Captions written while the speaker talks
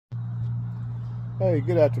Hey,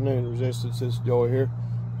 good afternoon, Resistance. It's Joy here.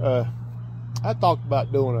 I talked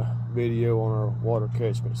about doing a video on our water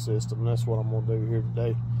catchment system, and that's what I'm going to do here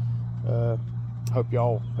today. Hope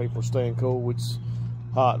y'all people are staying cool. It's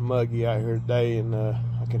hot and muggy out here today, and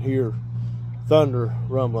I can hear thunder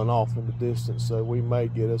rumbling off in the distance, so we may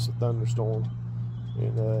get us a thunderstorm,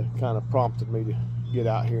 and kind of prompted me to get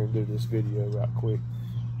out here and do this video right quick.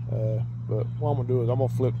 But what I'm going to do is I'm going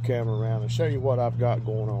to flip the camera around and show you what I've got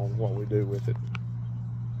going on, what we do with it.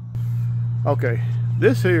 Okay,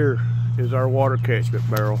 this here is our water catchment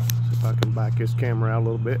barrel. See if I can back this camera out a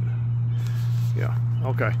little bit. Yeah,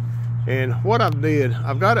 okay. And what I've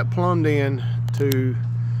got it plumbed in to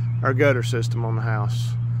our gutter system on the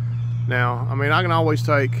house. Now, I mean, I can always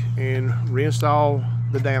take and reinstall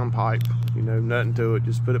the downpipe, you know, nothing to it,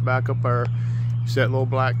 just put it back up there, set a little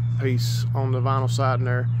black piece on the vinyl siding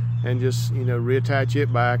there, and just, you know, reattach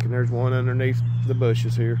it back, and there's one underneath the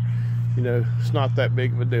bushes here. You know, it's not that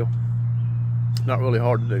big of a deal. Not really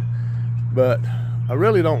hard to do, but I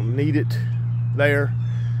really don't need it there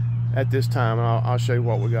at this time, and I'll show you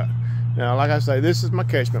what we got. Now, like I say, this is my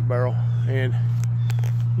catchment barrel, and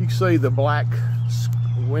you can see the black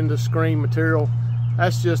window screen material.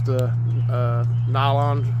 That's just a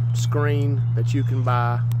nylon screen that you can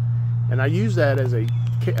buy, and I use that as a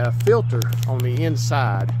filter on the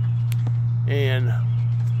inside. And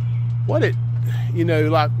what it, you know,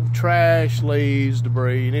 like trash, leaves,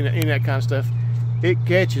 debris, and any that kind of stuff, it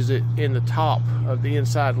catches it in the top of the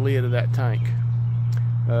inside lid of that tank.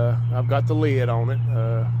 I've got the lid on it.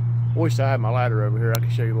 I wish I had my ladder over here. I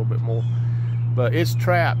can show you a little bit more. But it's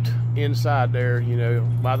trapped inside there, you know,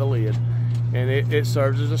 by the lid. And it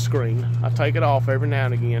serves as a screen. I take it off every now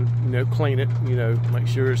and again, you know, clean it, you know, make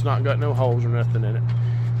sure it's not got no holes or nothing in it.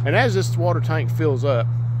 And as this water tank fills up,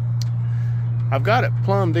 I've got it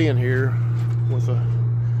plumbed in here with a,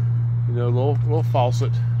 you know, little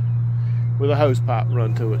faucet with a hose pipe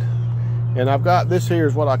run to it. And I've got this here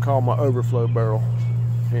is what I call my overflow barrel.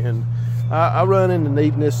 And I run into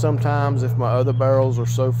needing this sometimes if my other barrels are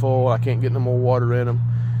so full I can't get no more water in them.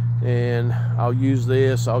 And I'll use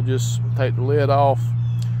this. I'll just take the lid off,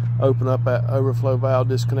 open up that overflow valve,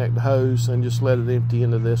 disconnect the hose, and just let it empty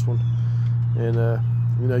into this one. And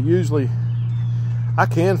you know, usually I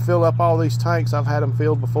can fill up all these tanks. I've had them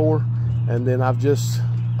filled before, and then I've just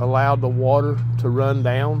allowed the water to run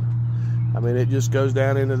down. I mean, it just goes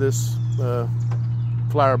down into this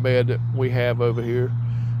flower bed that we have over here.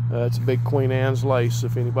 It's a big Queen Anne's lace,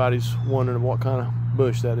 if anybody's wondering what kind of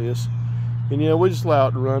bush that is. And, you know, we just allow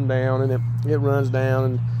it to run down, and it runs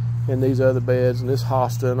down, and these other beds, and this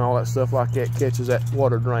hosta and all that stuff like that catches that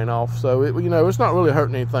water drain off. So, you know, it's not really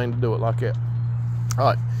hurting anything to do it like that. All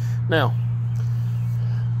right, now,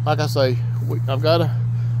 like I say, I've got a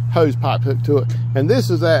hose pipe hooked to it, and this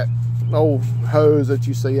is that old hose that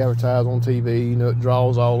you see advertised on TV. You know, it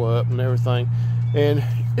draws all up and everything, and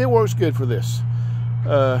it works good for this.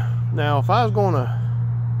 Now, if I was going to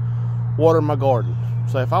water my garden,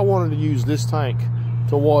 say if I wanted to use this tank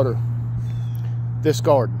to water this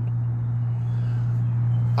garden,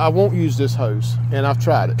 I won't use this hose, and I've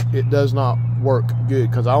tried it. It does not work good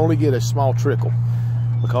because I only get a small trickle,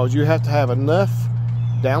 because you have to have enough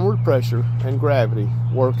downward pressure and gravity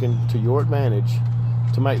working to your advantage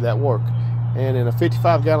to make that work. And in a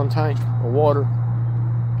 55-gallon tank of water,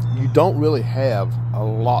 you don't really have a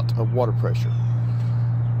lot of water pressure.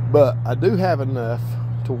 But I do have enough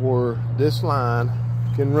to where this line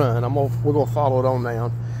can run. We're gonna follow it on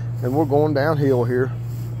down, and we're going downhill here.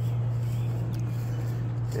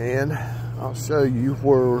 And I'll show you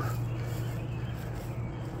where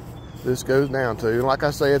this goes down to. And like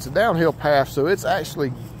I say, it's a downhill path, so it's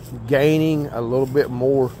actually gaining a little bit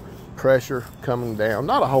more pressure coming down.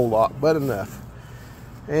 Not a whole lot, but enough.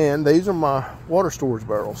 And these are my water storage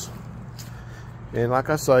barrels. And like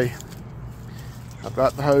I say, I've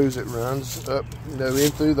got the hose that runs up, you know, in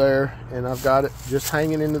through there, and I've got it just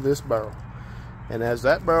hanging into this barrel. And as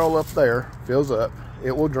that barrel up there fills up,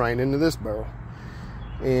 it will drain into this barrel.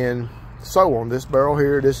 And so on. This barrel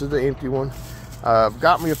here, this is the empty one. I've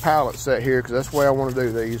got me a pallet set here because that's the way I want to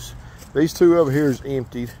do these. These two over here is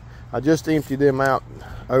emptied. I just emptied them out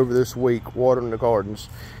over this week watering the gardens,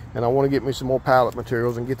 and I want to get me some more pallet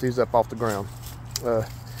materials and get these up off the ground.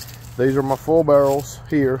 These are my full barrels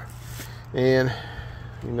here, and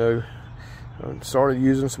you know, I started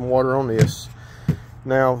using some water on this.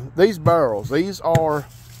 Now, these barrels, these are,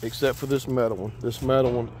 except for this metal one. This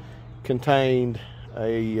metal one contained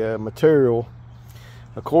a material,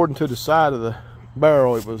 according to the side of the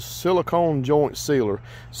barrel, it was silicone joint sealer,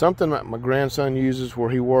 something that my grandson uses where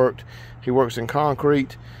he works in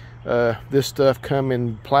concrete. This stuff come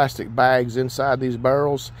in plastic bags inside these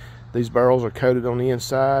barrels. These barrels are coated on the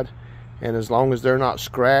inside, and as long as they're not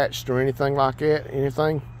scratched or anything like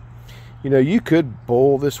that, you know, you could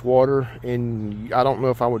boil this water, and I don't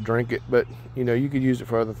know if I would drink it, but you know, you could use it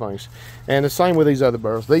for other things. And the same with these other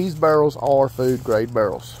barrels. These barrels are food grade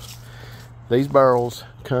barrels. These barrels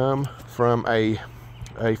come from a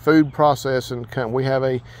food processing company. We have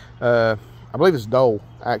I believe it's Dole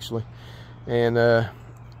actually, and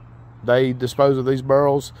they dispose of these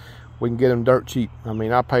barrels. We can get them dirt cheap. I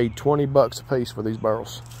mean, I paid 20 bucks a piece for these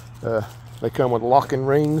barrels. They come with locking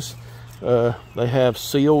rings. They have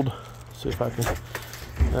sealed. See if I can,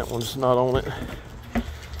 that one's not on it.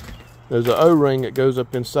 There's an O-ring that goes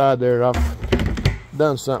up inside there. I've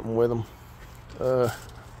done something with them.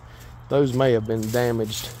 Those may have been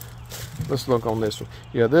damaged. Let's look on this one.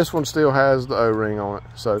 Yeah, this one still has the O-ring on it.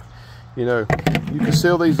 So, you know, you can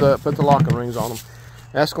seal these up, put the locking rings on them.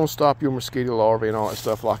 That's going to stop your mosquito larvae and all that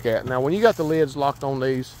stuff like that. Now, when you got the lids locked on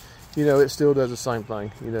these, you know, it still does the same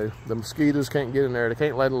thing. You know, the mosquitoes can't get in there. They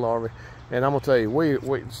can't lay the larvae. And I'm going to tell you,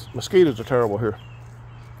 mosquitoes are terrible here.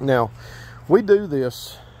 Now, we do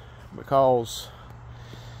this because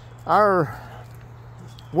we're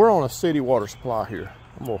on a city water supply here.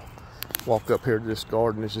 I'm going to walk up here to this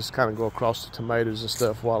garden and just kind of go across the tomatoes and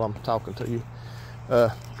stuff while I'm talking to you.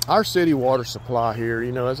 Our city water supply here,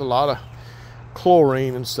 you know, there's a lot of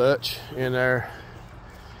chlorine and such in there.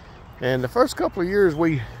 And the first couple of years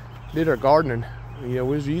we did our gardening, you know,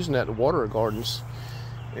 we was using that to water our gardens.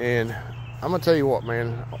 And I'm gonna tell you what,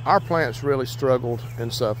 man, our plants really struggled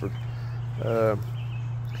and suffered.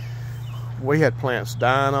 We had plants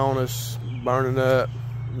dying on us, burning up,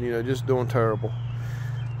 you know, just doing terrible.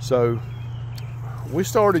 So we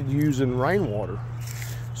started using rainwater,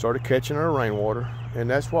 started catching our rainwater, and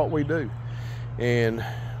that's what we do. And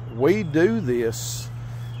we do this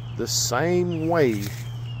the same way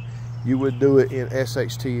you would do it in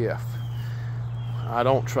SHTF. I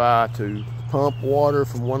don't try to pump water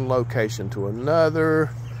from one location to another.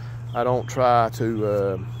 I don't try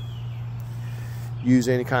to use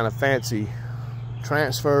any kind of fancy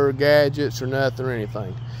transfer gadgets or nothing or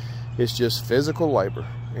anything. It's just physical labor.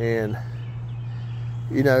 And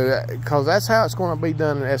you know, because that's how it's going to be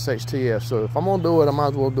done in SHTF. So if I'm going to do it, I might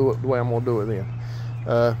as well do it the way I'm going to do it then.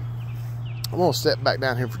 I'm going to step back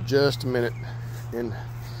down here for just a minute and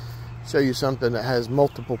show you something that has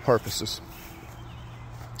multiple purposes.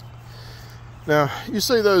 Now, you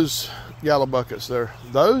see those yellow buckets there?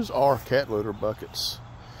 Those are cat litter buckets.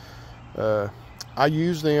 I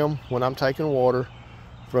use them when I'm taking water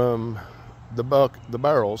from the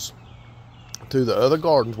barrels to the other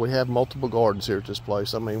gardens. We have multiple gardens here at this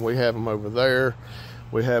place. I mean, we have them over there,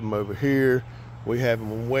 we have them over here, we have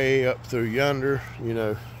them way up through yonder, you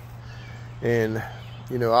know. And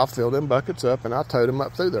you know, I'll fill them buckets up and I'll tote them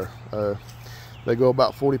up through there. They go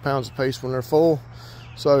about 40 pounds a piece when they're full.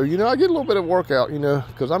 So, you know, I get a little bit of workout, you know,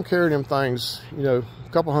 because I'm carrying them things, you know, a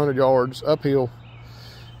couple 100 yards uphill,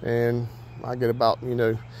 and I get about, you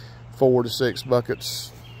know, 4 to 6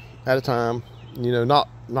 buckets at a time. You know,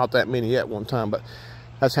 not that many at one time, but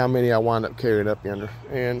that's how many I wind up carrying up yonder.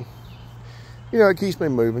 And you know, it keeps me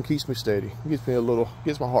moving, keeps me steady, gets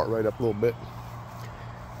my heart rate up a little bit.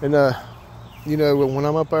 And you know, when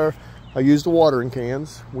I'm up there, I use the watering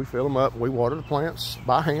cans. We fill them up, we water the plants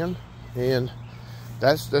by hand, and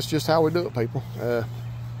that's just how we do it, people.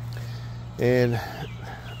 And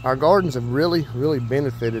our gardens have really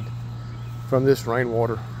benefited from this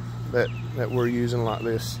rainwater that we're using like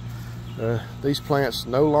this. These plants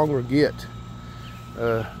no longer get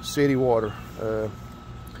city water.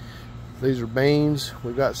 These are beans.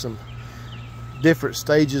 We've got some different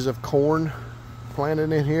stages of corn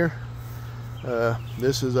planted in here.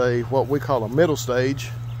 This is what we call a middle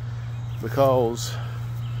stage, because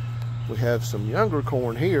we have some younger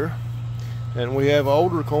corn here and we have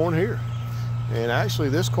older corn here. And actually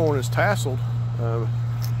this corn is tasseled.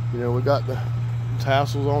 You know, we got the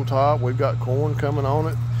tassels on top, we've got corn coming on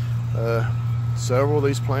it. Several of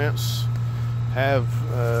these plants have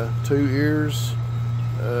 2 ears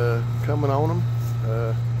coming on them.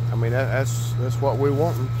 I mean, that's what we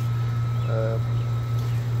want.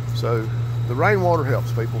 So the rainwater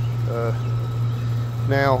helps, people.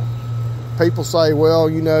 Now, people say, well,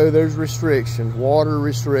 you know, there's restrictions, water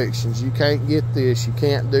restrictions. You can't get this, you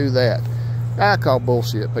can't do that. I call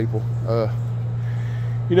bullshit, people.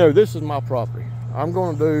 You know, this is my property. I'm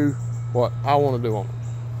going to do what I want to do on it.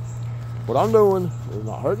 What I'm doing is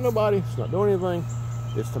not hurting nobody. It's not doing anything.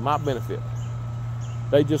 It's to my benefit.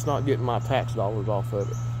 They just not getting my tax dollars off of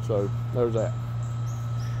it. So there's that.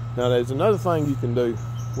 Now there's another thing you can do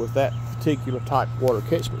with that particular type water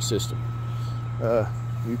catchment system.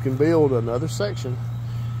 You can build another section,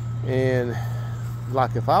 and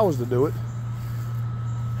like if I was to do it,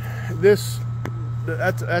 that's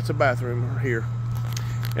a bathroom here,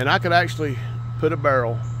 and I could actually put a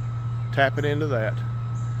barrel, tap it into that,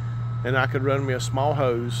 and I could run me a small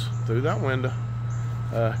hose through that window.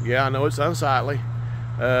 Yeah, I know it's unsightly,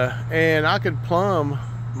 and I could plumb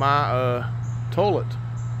my toilet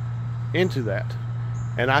into that,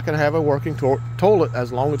 and I can have a working toilet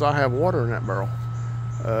as long as I have water in that barrel.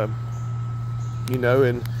 You know,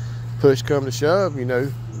 and push come to shove, you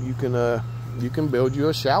know, you can build you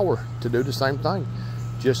a shower to do the same thing.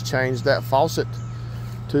 Just change that faucet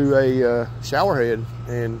to a shower head,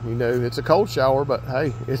 and you know, it's a cold shower, but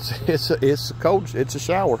hey, it's a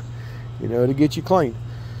shower, you know, to get you clean.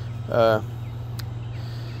 That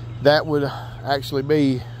would actually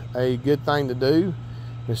be a good thing to do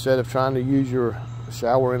instead of trying to use your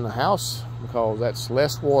shower in the house, because that's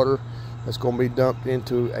less water that's going to be dumped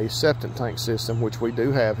into a septic tank system, which we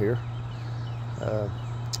do have here.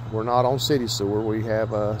 We're not on city sewer, we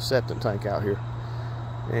have a septic tank out here.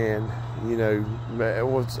 And you know,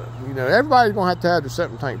 everybody's gonna have their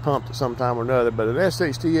septic tank pumped at some time or another, but an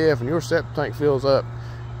SHTF and your septic tank fills up,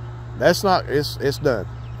 that's not, it's done.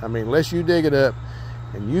 I mean, unless you dig it up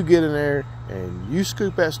and you get in there and you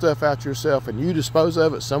scoop that stuff out yourself and you dispose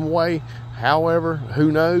of it some way, however,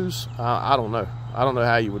 who knows? I don't know. I don't know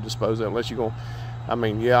how you would dispose of it unless you're going, I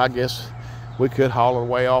mean, yeah, I guess we could haul it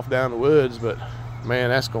way off down the woods, but man,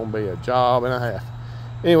 that's going to be a job and a half.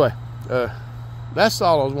 Anyway, that's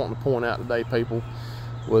all I was wanting to point out today, people,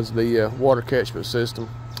 was the water catchment system.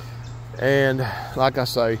 And like I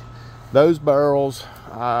say, those barrels,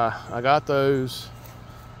 I got those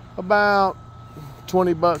about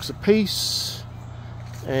 20 bucks a piece,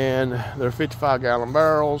 and they're 55-gallon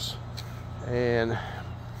barrels, and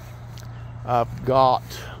I've got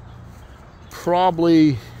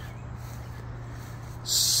probably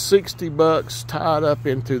 60 bucks tied up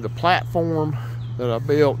into the platform that I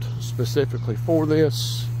built specifically for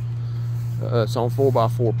this. It's on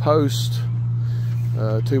 4x4 posts,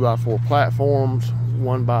 2x4 platforms,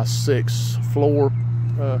 1x6 floor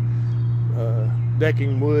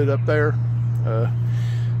decking wood up there.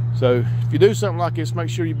 So if you do something like this, make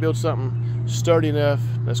sure you build something sturdy enough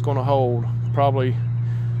that's going to hold probably,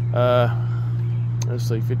 let's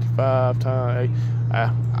see, 55 times 8,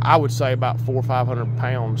 I would say about 400 or 500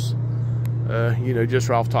 pounds, you know, just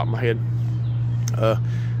right off the top of my head.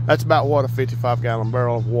 That's about what a 55-gallon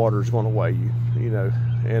barrel of water is going to weigh you, you know,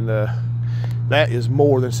 and that is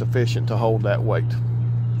more than sufficient to hold that weight.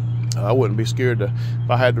 I wouldn't be scared to, if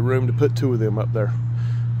I had the room, to put 2 of them up there.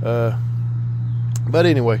 But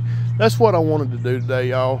anyway, that's what I wanted to do today,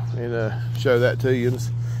 y'all, and show that to you.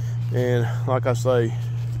 And like I say,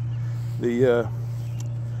 the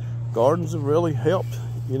gardens have really helped,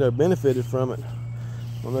 you know, benefited from it.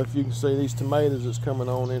 I don't know if you can see these tomatoes that's coming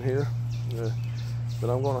on in here, but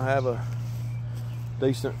I'm going to have a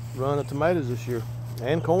decent run of tomatoes this year,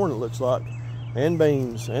 and corn, it looks like, and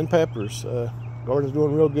beans and peppers. Garden's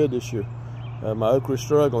doing real good this year. My okra is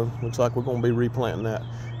struggling. Looks like we're going to be replanting that.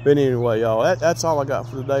 But anyway, y'all, that's all I got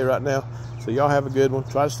for today right now. So y'all have a good one.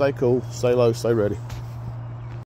 Try to stay cool, stay low, stay ready.